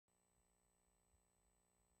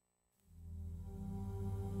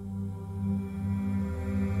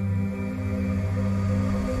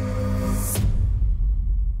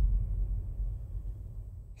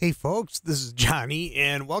Hey folks, this is Johnny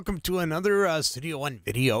and welcome to another Studio One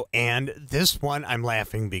video. And this one I'm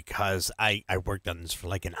laughing because I worked on this for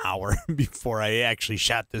like an hour before I actually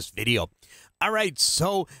shot this video. All right,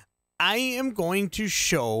 so I am going to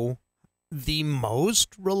show the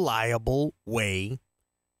most reliable way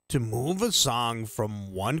to move a song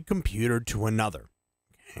from one computer to another.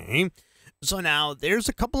 Okay, so now there's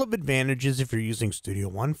a couple of advantages if you're using Studio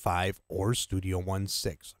One 5 or Studio One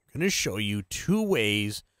 6. I'm going to show you two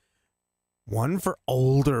ways. One for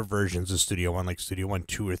older versions of Studio One, like Studio One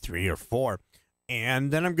 2 or 3 or 4.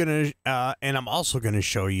 And then I'm also gonna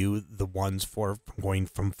show you the ones for going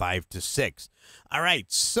from 5 to 6. All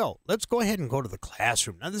right, so let's go ahead and go to the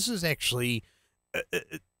classroom. Now this is actually,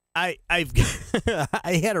 I've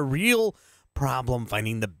I had a real problem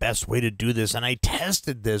finding the best way to do this, and I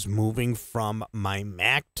tested this moving from my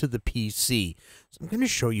Mac to the PC. So I'm gonna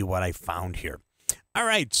show you what I found here. All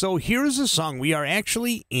right, so here's a song. We are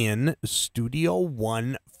actually in Studio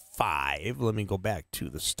One 5. Let me go back to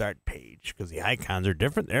the start page because the icons are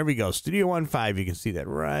different. There we go. Studio One 5. You can see that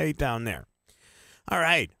right down there. All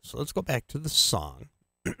right, so let's go back to the song.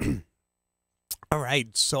 All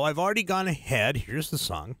right, so I've already gone ahead. Here's the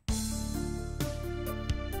song.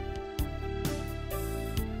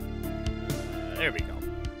 There we go.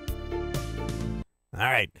 All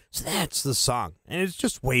right, so that's the song, and it's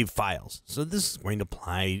just WAV files. So this is going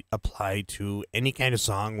to apply to any kind of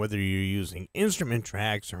song, whether you're using instrument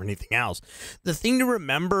tracks or anything else. The thing to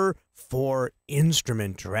remember for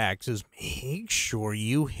instrument tracks is make sure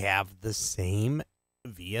you have the same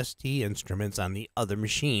VST instruments on the other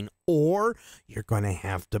machine, or you're going to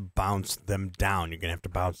have to bounce them down. You're going to have to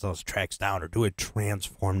bounce those tracks down or do a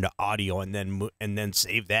transform to audio and then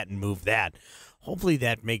save that and move that. Hopefully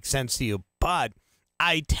that makes sense to you, but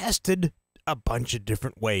I tested a bunch of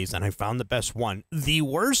different ways, and I found the best one. The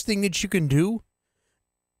worst thing that you can do,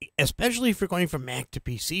 especially if you're going from Mac to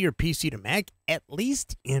PC or PC to Mac, at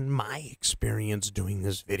least in my experience doing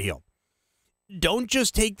this video, don't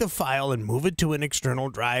just take the file and move it to an external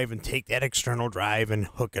drive and take that external drive and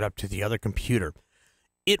hook it up to the other computer.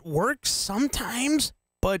 It works sometimes,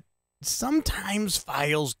 but sometimes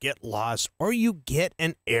files get lost or you get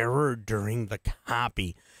an error during the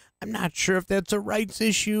copy. I'm not sure if that's a rights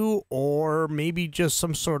issue or maybe just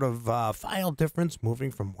some sort of file difference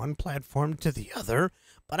moving from one platform to the other,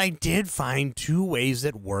 but I did find two ways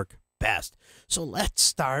that work best. So let's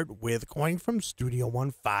start with going from Studio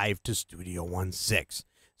One 5 to Studio One 6.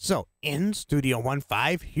 So in Studio One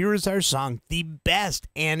 5, here is our song, the best,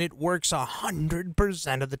 and it works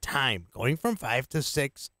 100% of the time. Going from 5 to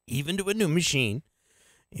 6, even to a new machine,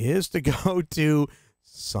 is to go to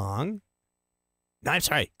Song. No, I'm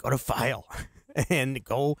sorry, go to File and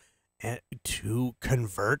go to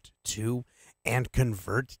Convert to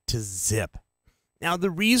Zip. Now,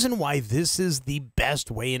 the reason why this is the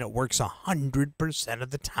best way and it works 100%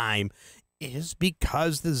 of the time is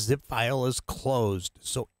because the zip file is closed.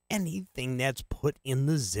 So anything that's put in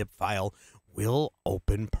the zip file will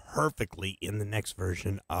open perfectly in the next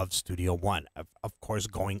version of Studio One. Of course,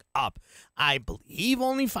 going up, I believe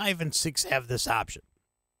only 5 and 6 have this option.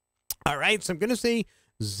 All right, so I'm going to say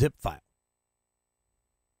zip file.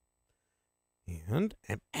 And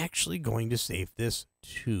I'm actually going to save this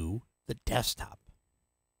to the desktop.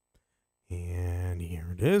 And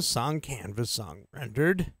here it is, song canvas, song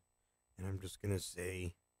rendered. And I'm just going to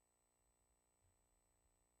say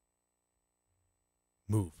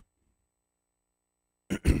move.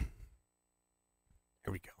 There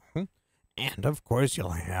we go. And, of course,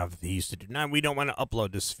 you'll have these to do. Now, we don't want to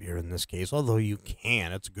upload the sphere in this case, although you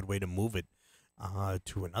can. It's a good way to move it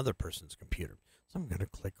to another person's computer. So I'm going to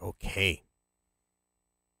click OK.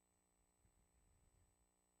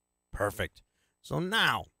 Perfect. So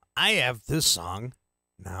now I have this song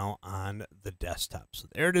now on the desktop. So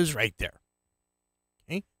there it is right there.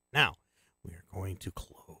 Okay. Now, we are going to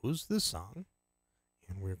close the song,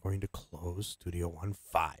 and we're going to close Studio One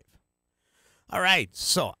 5. All right,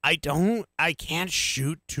 so I can't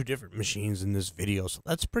shoot two different machines in this video, so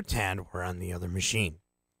let's pretend we're on the other machine.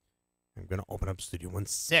 I'm going to open up Studio One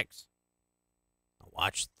 6. Now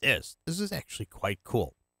watch this. This is actually quite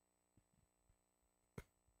cool.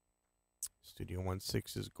 Studio One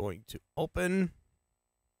 6 is going to open.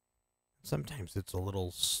 Sometimes it's a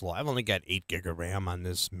little slow. I've only got 8 gig of RAM on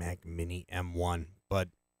this Mac Mini M1, but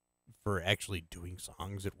for actually doing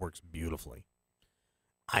songs, it works beautifully.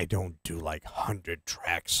 I don't do like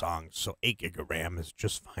 100-track songs, so 8 gig of RAM is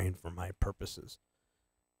just fine for my purposes.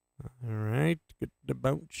 All right, get the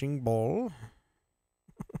bouncing ball.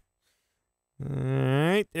 All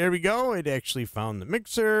right, there we go. It actually found the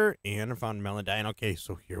mixer, and I found Melodyne. Okay,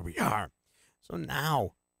 so here we are. So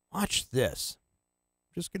now Watch this.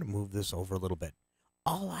 I'm just going to move this over a little bit.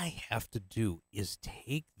 All I have to do is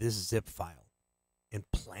take this zip file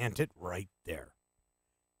and plant it right there.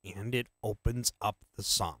 And it opens up the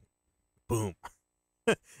song. Boom.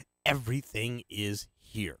 Everything is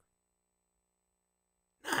here.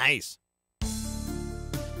 Nice.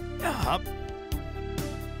 Yup.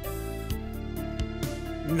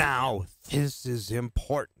 Now, this is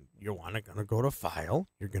important. You're going to go to File.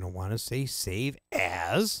 You're going to want to say Save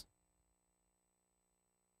As.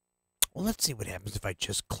 Well, let's see what happens if I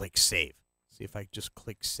just click Save. See if I just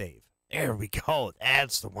click Save. There we go.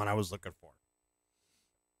 That's the one I was looking for.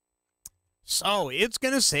 So it's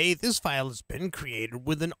going to say this file has been created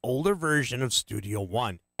with an older version of Studio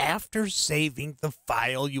One. After saving the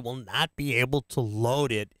file, you will not be able to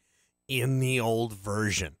load it in the old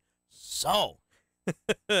version. So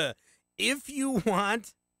if you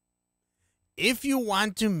want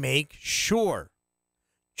to make sure,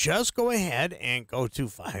 just go ahead and go to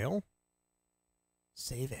File,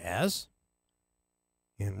 Save As,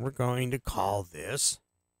 and we're going to call this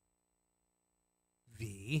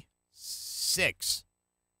V6.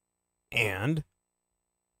 And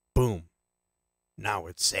boom, now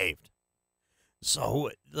it's saved.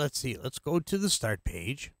 So let's see, let's go to the start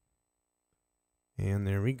page. And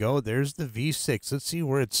there we go. There's the V6. Let's see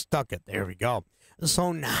where it stuck it. There we go.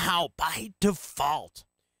 So now, by default,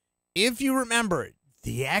 if you remember,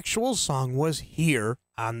 the actual song was here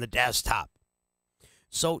on the desktop.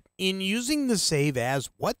 So in using the Save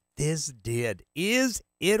As, what this did is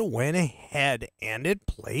it went ahead and it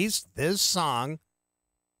placed this song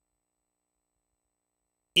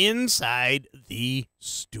inside the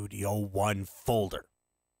Studio One folder.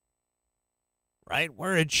 Right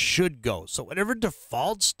where it should go. So whatever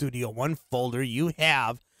default Studio One folder you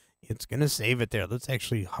have, it's going to save it there. Let's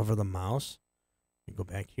actually hover the mouse. Let me go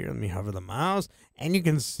back here. Let me hover the mouse. And you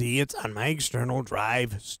can see it's on my external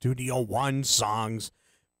drive, Studio One Songs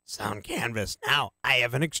Sound Canvas. Now, I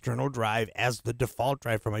have an external drive as the default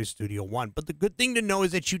drive for my Studio One. But the good thing to know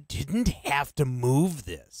is that you didn't have to move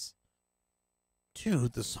this to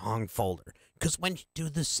the song folder. Because when you do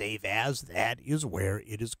the Save As, that is where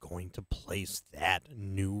it is going to place that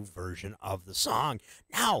new version of the song.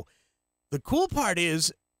 Now, the cool part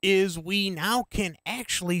is we now can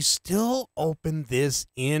actually still open this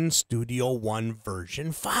in Studio One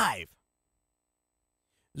version 5.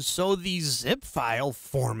 So the zip file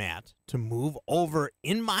format to move over,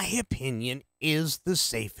 in my opinion, is the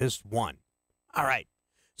safest one. All right.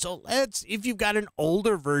 So if you've got an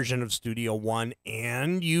older version of Studio One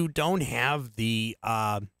and you don't have the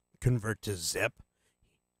convert to zip,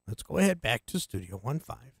 let's go ahead back to Studio One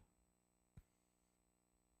 5.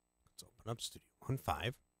 Let's open up Studio One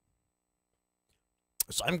 5.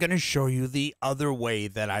 So I'm going to show you the other way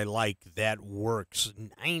that I like that works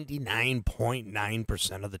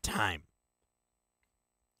 99.9% of the time.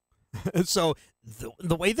 So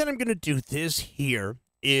the way that I'm going to do this here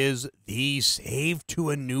is the Save to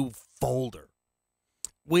a New Folder,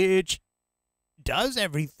 which does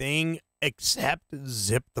everything except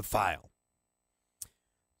zip the file.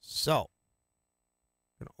 So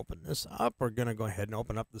I'm going to open this up. We're going to go ahead and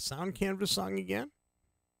open up the Sound Canvas song again.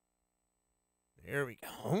 There we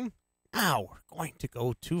go. Now we're going to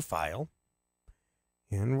go to File,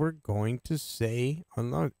 and we're going to say,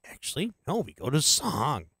 actually, no, we go to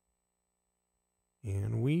Song,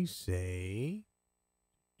 and we say,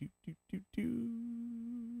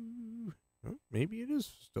 oh, maybe it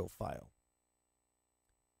is still File.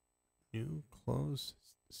 New, close,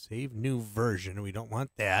 save new version. We don't want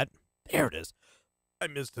that. There it is. I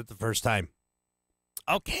missed it the first time.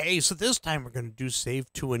 Okay, so this time we're going to do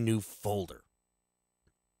Save to a New Folder.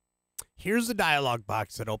 Here's the dialog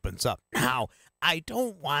box that opens up. Now, I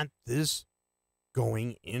don't want this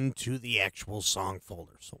going into the actual song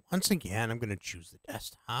folder. So once again, I'm going to choose the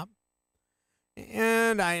desktop.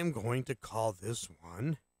 And I am going to call this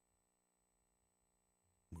one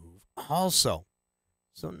Move Also.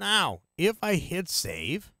 So now, if I hit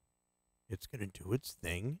Save, it's going to do its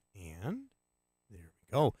thing. And there we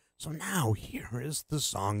go. So now, here is the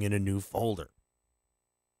song in a new folder.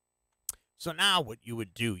 So now what you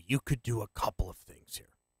would do, you could do a couple of things here.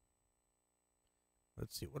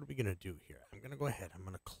 Let's see, what are we going to do here? I'm going to go ahead. I'm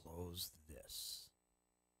going to close this.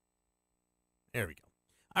 There we go.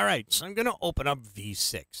 All right, so I'm going to open up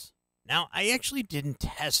V6. Now, I actually didn't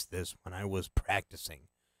test this when I was practicing.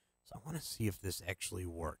 So I want to see if this actually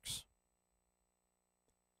works.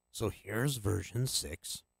 So here's version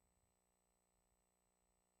 6.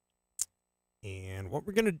 And what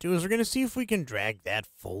we're going to do is we're going to see if we can drag that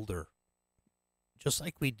folder just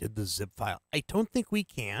like we did the zip file. I don't think we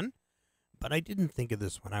can, but I didn't think of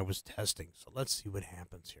this when I was testing, so let's see what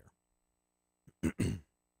happens here.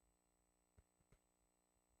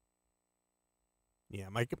 Yeah,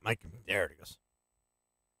 there it goes.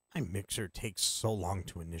 My mixer takes so long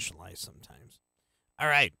to initialize sometimes. All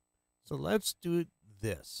right, so let's do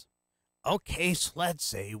this. Okay, so let's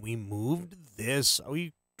say we moved this.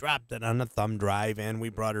 We dropped it on a thumb drive, and we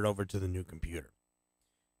brought it over to the new computer.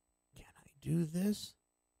 Can I do this?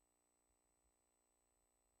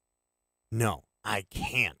 No, I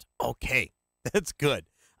can't. Okay, that's good.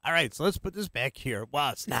 All right, so let's put this back here.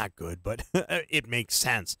 Well, it's not good, but it makes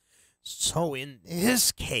sense. So in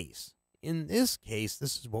this case, this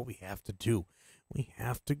is what we have to do. We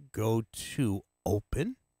have to go to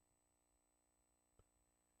Open,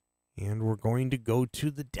 and we're going to go to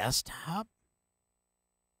the desktop,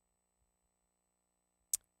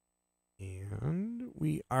 and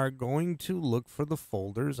we are going to look for the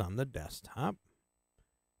folders on the desktop,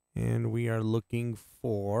 and we are looking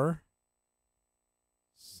for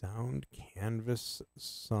Sound Canvas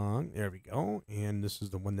Song. There we go. And this is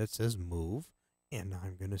the one that says Move. And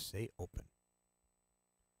I'm going to say Open.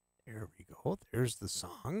 There we go. There's the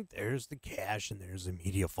song. There's the cache. And there's the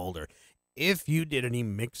media folder. If you did any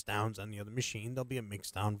mix downs on the other machine, there'll be a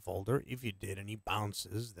mix down folder. If you did any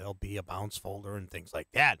bounces, there'll be a bounce folder and things like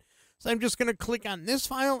that. So I'm just going to click on this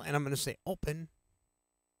file. And I'm going to say Open.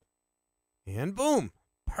 And boom.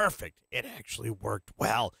 Perfect. It actually worked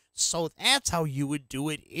well. So that's how you would do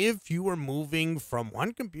it if you were moving from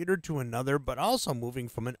one computer to another, but also moving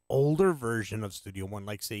from an older version of Studio One,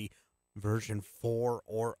 like say version 4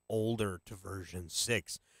 or older to version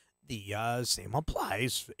 6. The same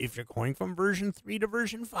applies if you're going from version 3 to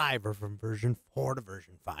version 5 or from version 4 to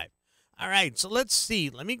version 5. All right, so let's see.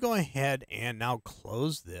 Let me go ahead and now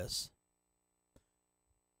close this.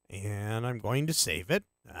 And I'm going to save it.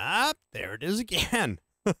 There it is again.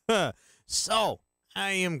 So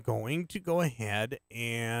I am going to go ahead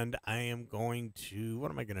and I am going to, what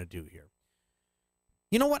am I going to do here?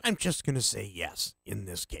 You know what? I'm just going to say yes in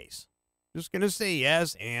this case. Just going to say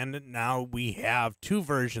yes, and now we have two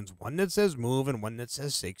versions, one that says Move and one that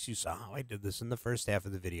says 6. You saw how I did this in the first half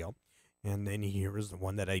of the video. And then here is the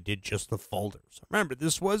one that I did just the folder. So remember,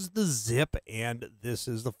 this was the zip, and this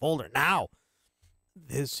is the folder. Now,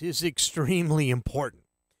 this is extremely important.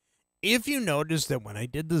 If you notice that when I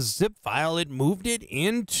did the zip file, it moved it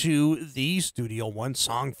into the Studio One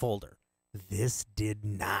song folder. This did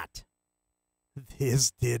not. This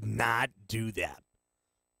did not do that.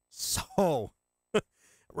 So,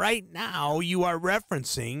 right now, you are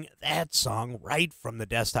referencing that song right from the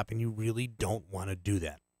desktop, and you really don't want to do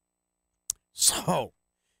that. So,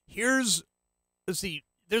 let's see,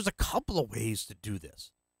 there's a couple of ways to do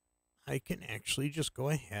this. I can actually just go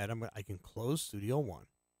ahead, I can close Studio One.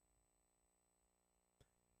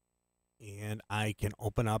 And I can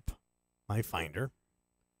open up my Finder,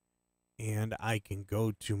 and I can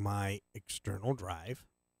go to my external drive,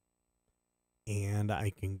 and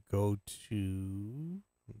I can go to,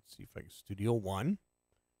 let's see if I can, Studio One,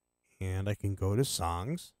 and I can go to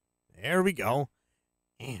Songs. There we go.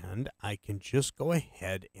 And I can just go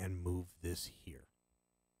ahead and move this here.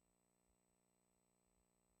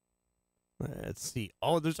 Let's see.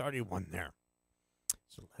 Oh, there's already one there.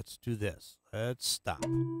 So let's do this. Let's stop.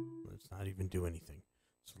 Let's not even do anything.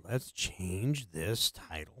 So let's change this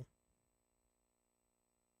title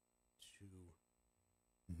to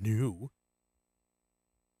New.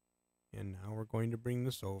 And now we're going to bring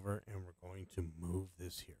this over and we're going to move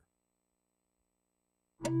this here.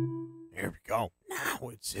 There we go. Now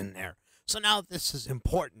it's in there. So now this is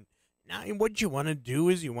important. Now what you want to do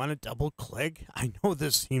is you want to double click. I know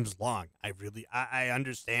this seems long. I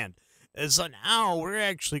understand. So now we're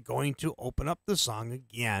actually going to open up the song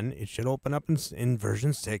again. It should open up in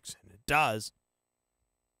version 6, and it does.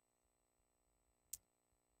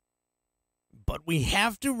 But we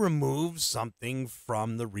have to remove something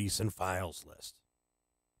from the recent files list.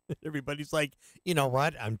 Everybody's like, you know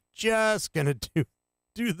what? I'm just going to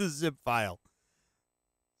do the zip file.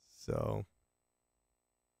 So,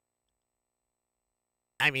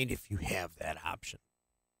 I mean, if you have that option.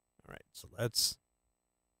 All right, so let's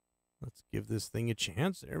give this thing a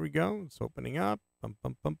chance. There we go. It's opening up. Bump,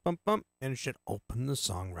 bump, bump, bump, bump. And it should open the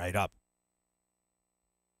song right up.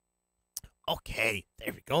 Okay,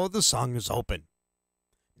 there we go. The song is open.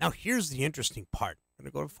 Now, here's the interesting part. I'm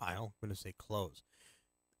going to go to File. I'm going to say Close.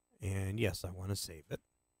 And yes, I want to save it.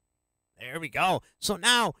 There we go. So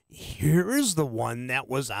now, here is the one that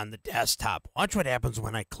was on the desktop. Watch what happens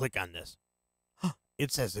when I click on this.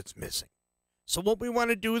 It says it's missing. So what we want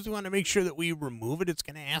to do is we want to make sure that we remove it. It's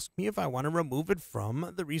going to ask me if I want to remove it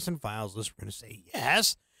from the recent files list. We're going to say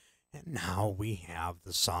yes. And now we have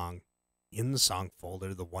the song in the song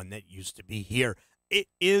folder, the one that used to be here. It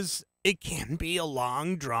can be a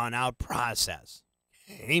long, drawn out process.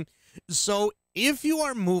 Okay. So if you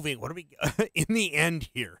are moving, what are we in the end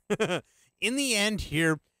here? In the end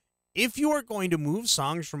here, if you are going to move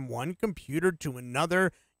songs from one computer to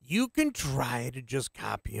another, you can try to just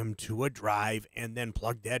copy them to a drive and then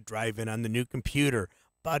plug that drive in on the new computer,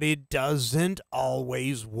 but it doesn't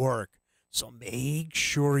always work. So make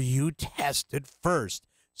sure you test it first.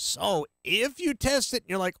 So if you test it and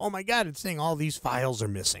you're like, oh my God, it's saying all these files are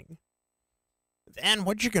missing, then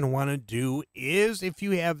what you're going to want to do is, if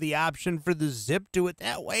you have the option for the zip, do it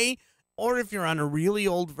that way. Or if you're on a really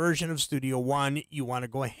old version of Studio One, you want to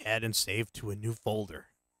go ahead and save to a new folder.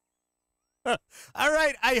 All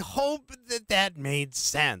right, I hope that made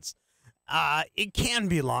sense. It can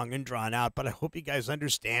be long and drawn out, but I hope you guys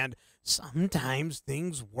understand sometimes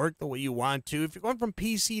things work the way you want to. If you're going from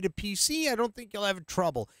PC to PC, I don't think you'll have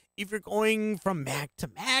trouble. If you're going from Mac to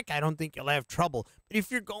Mac, I don't think you'll have trouble. But if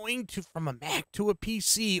you're going from a Mac to a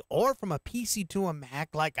PC or from a PC to a Mac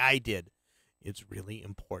like I did, it's really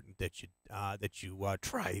important that you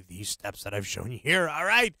try these steps that I've shown you here. All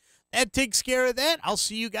right, that takes care of that. I'll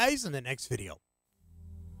see you guys in the next video.